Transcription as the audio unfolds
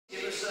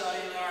Give us,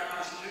 in our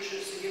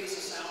Constitution, is to give us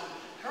a sound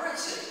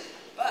currency.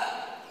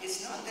 But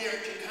it's not there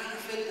to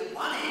counterfeit the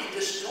money and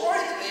destroy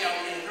the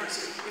value of the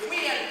currency. If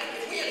we had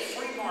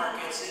free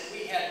markets, if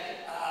we had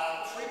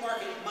free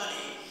market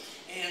money,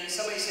 and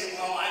somebody said,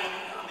 well,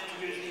 I'm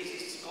introducing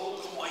these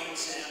gold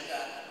coins and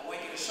I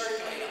want you to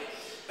circulate them.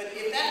 But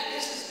if that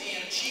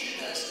businessman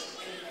cheated us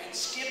and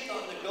skipped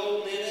on the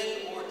gold in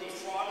it or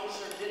defrauded us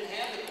or didn't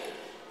have the gold,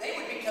 they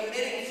would be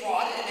committing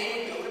fraud and they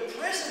would go to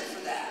prison for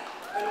that.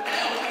 But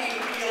now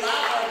we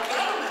allow our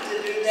government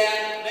to do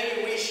that.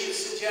 Maybe we should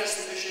suggest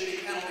that there should be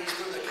penalties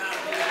for the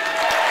counterfeit.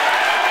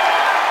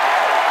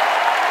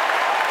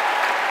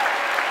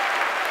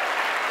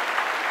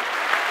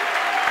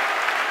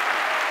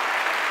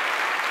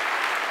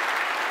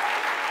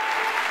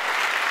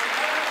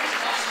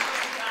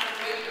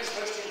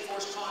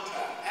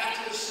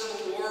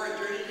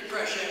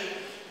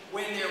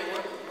 When there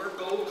were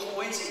gold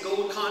coins and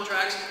gold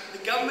contracts,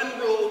 the government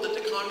ruled that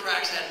the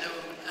contracts had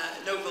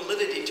no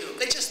validity to them.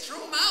 They just threw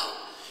them out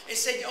and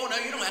said, oh no,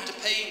 you don't have to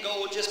pay in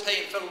gold, just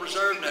pay in Federal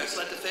Reserve notes.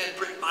 Let the Fed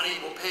print money,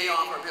 we'll pay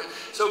off our bills.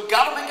 So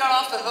government got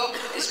off the hook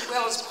as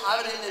well as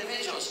private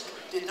individuals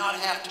did not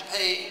have to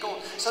pay in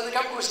gold. So the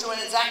government was doing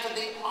exactly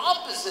the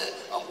opposite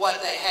of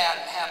what they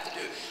have to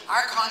do.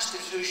 Our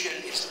Constitution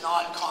is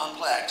not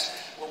complex.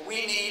 What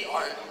we need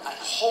are a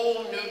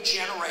whole new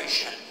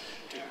generation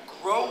to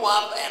grow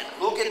up and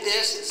look at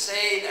this and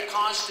say the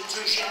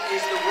Constitution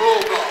is the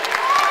rule book.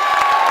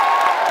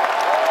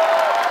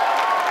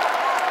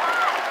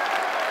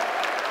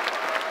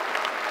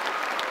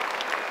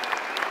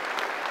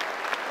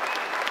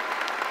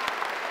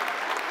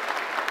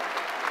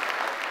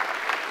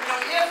 You know,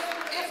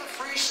 if a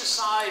free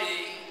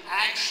society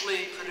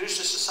actually produced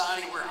a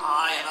society where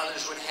I and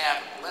others would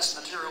have less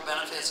material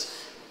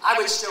benefits, I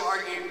would still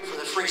argue for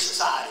the free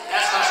society.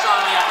 That's how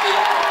strongly I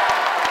feel.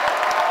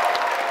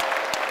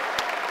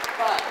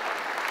 But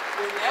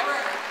we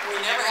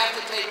never have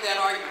to take that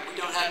argument. We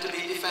don't have to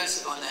be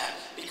defensive on that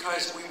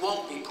because we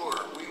won't be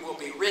poorer. We will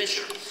be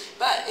richer.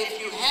 But if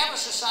you have a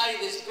society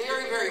that's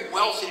very, very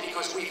wealthy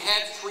because we've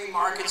had free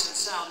markets and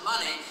sound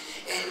money,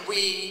 and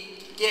we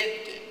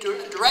get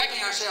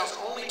directing ourselves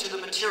only to the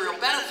material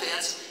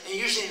benefits and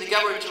using the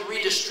government to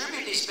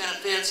redistribute these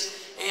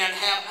benefits and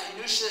have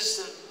a new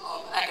system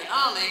of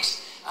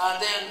economics,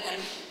 and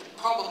the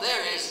problem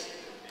there is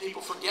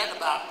people forget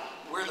about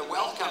where the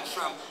wealth comes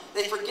from.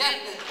 They forget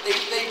that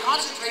they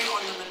concentrate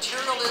on the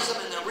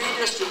materialism and the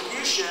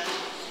redistribution.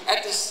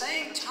 At the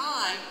same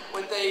time,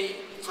 what they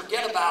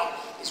forget about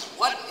is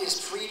what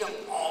is freedom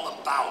all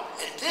about.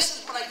 And this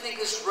is what I think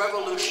this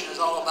revolution is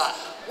all about.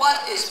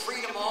 What is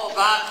freedom all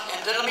about?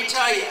 And let me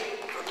tell you,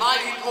 from my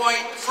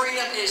viewpoint,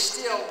 freedom is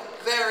still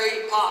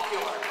very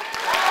popular.